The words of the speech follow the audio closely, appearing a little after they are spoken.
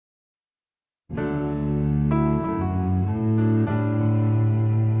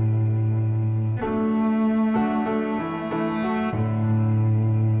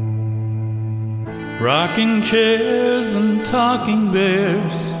Rocking chairs and talking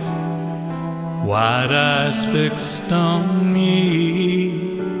bears, wide eyes fixed on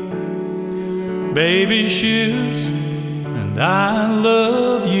me. Baby shoes and I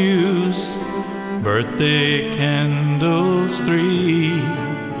love yous, birthday candles 3.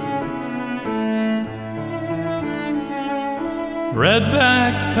 Red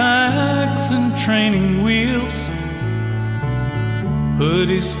backpacks and training wheels,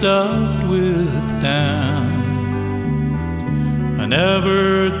 hoodies stuffed with down. I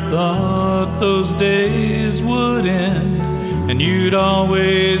never thought those days would end and you'd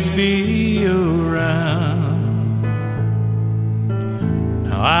always be around.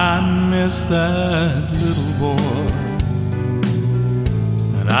 Now I miss that little boy,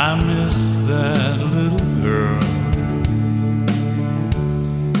 and I miss that little girl.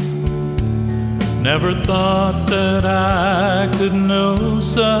 Never thought that I could know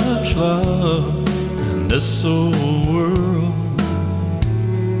such love in this old world.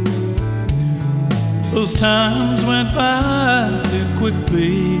 Those times went by too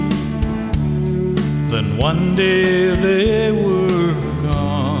quickly, then one day they were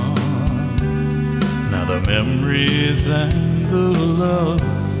gone. Now the memories and the love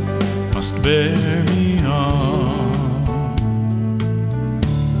must bear me on.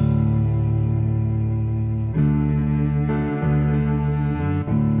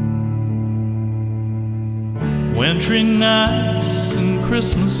 Wintry nights and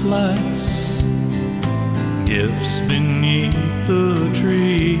Christmas lights, gifts beneath the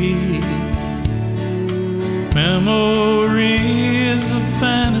tree, memories of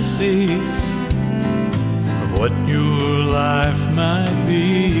fantasies of what your life might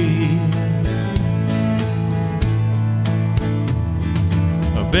be.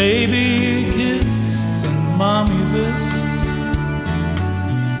 A baby kiss and mommy this,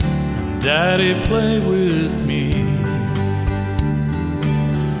 and daddy play with me.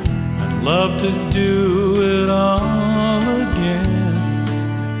 Love to do it all again,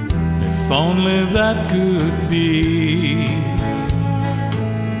 if only that could be.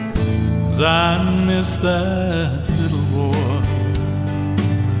 'Cause I miss that little boy,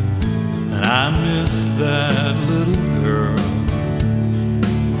 and I miss that little girl.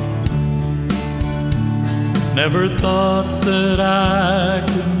 Never thought that I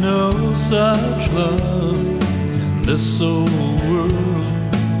could know such love in this old world.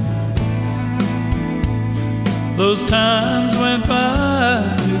 Those times went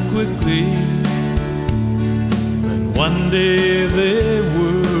by too quickly, and one day they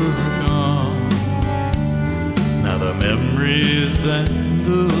were gone. Now the memories and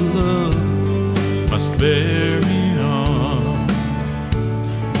the love must bear me on.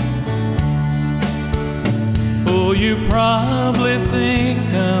 Oh, you probably think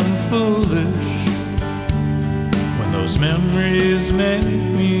I'm foolish when those memories make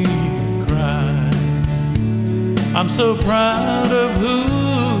me cry. I'm so proud of who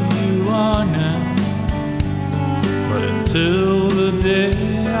you are now, but until the day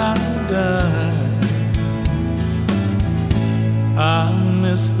I die, I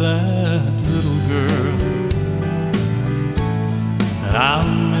miss that little girl, and I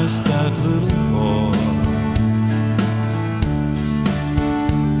miss that little boy.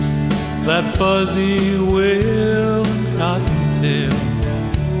 That fuzzy whale and cottontail,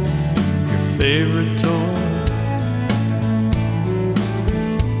 your favorite toy.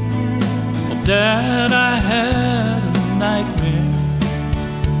 Dad, I had a nightmare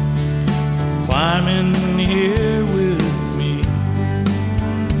climbing here with me.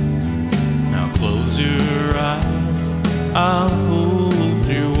 Now close your eyes, I'll hold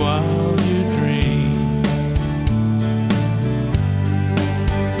you while you dream.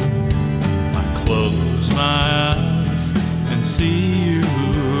 I close my eyes and see